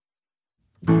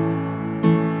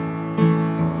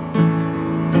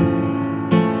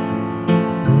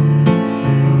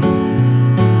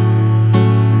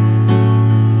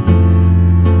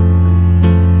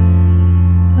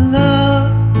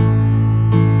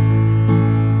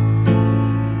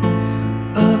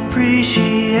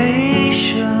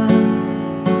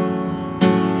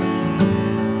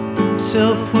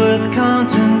self-worth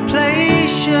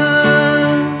contemplation.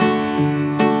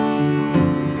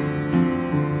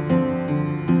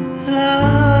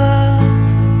 Love,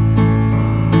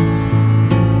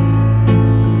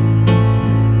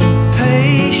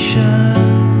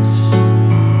 patience,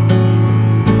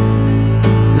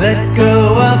 let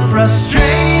go of frustration.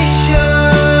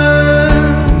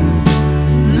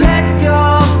 Let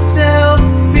yourself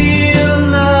feel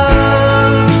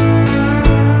love.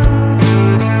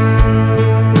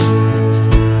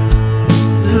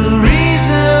 The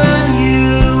reason you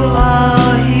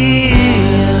are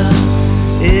here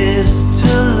is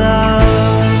to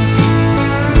love.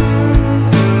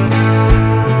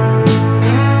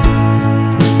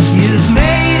 You've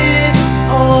made it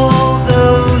all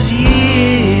those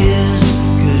years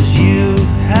 'cause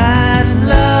you've had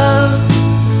love.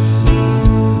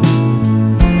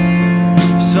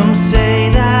 Some say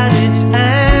that it's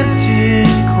antiquated.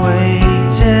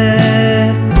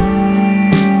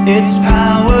 Its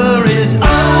power is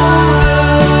overrated.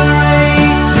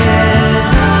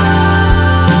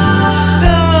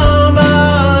 Some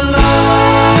are lost.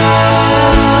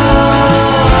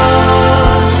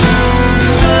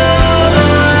 Some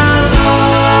are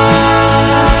lost.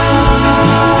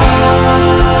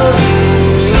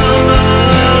 Some are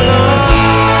lost.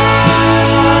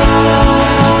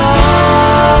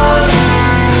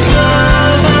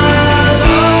 Some are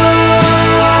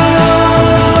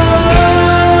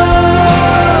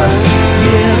lost.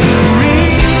 Yeah, the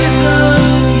reason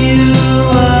you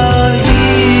are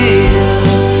here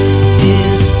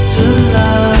is to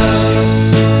love.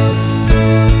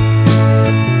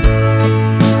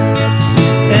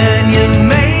 And you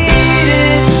made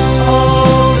it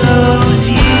all those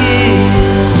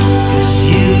years 'cause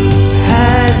you've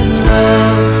had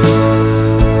love.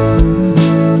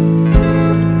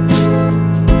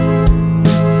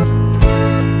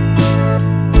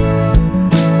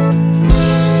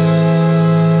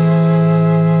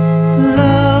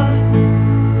 Love,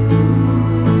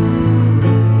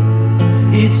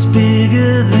 it's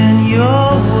bigger than your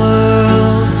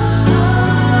world.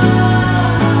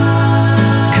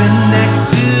 Connect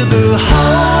to the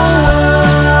whole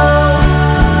world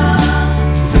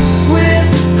with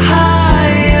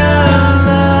higher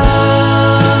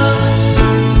love.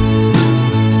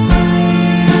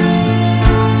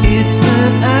 It's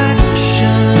an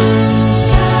action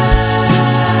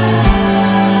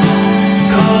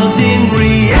causing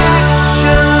reactions.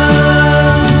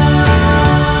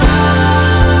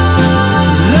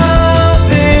 Love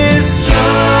is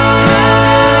strong.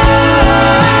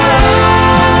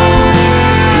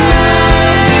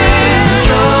 Love is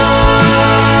strong.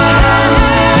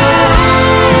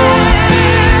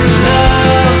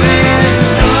 Love is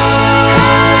strong.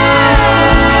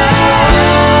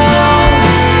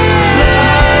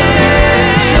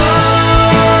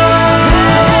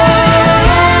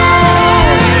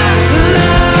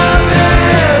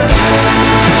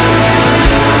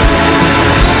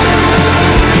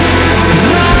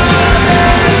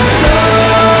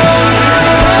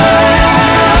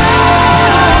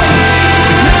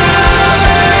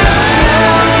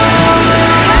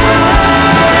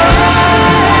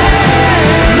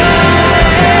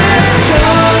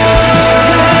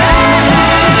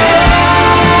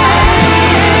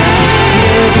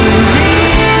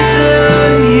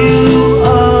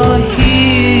 Love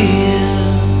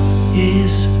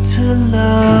is to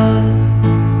love.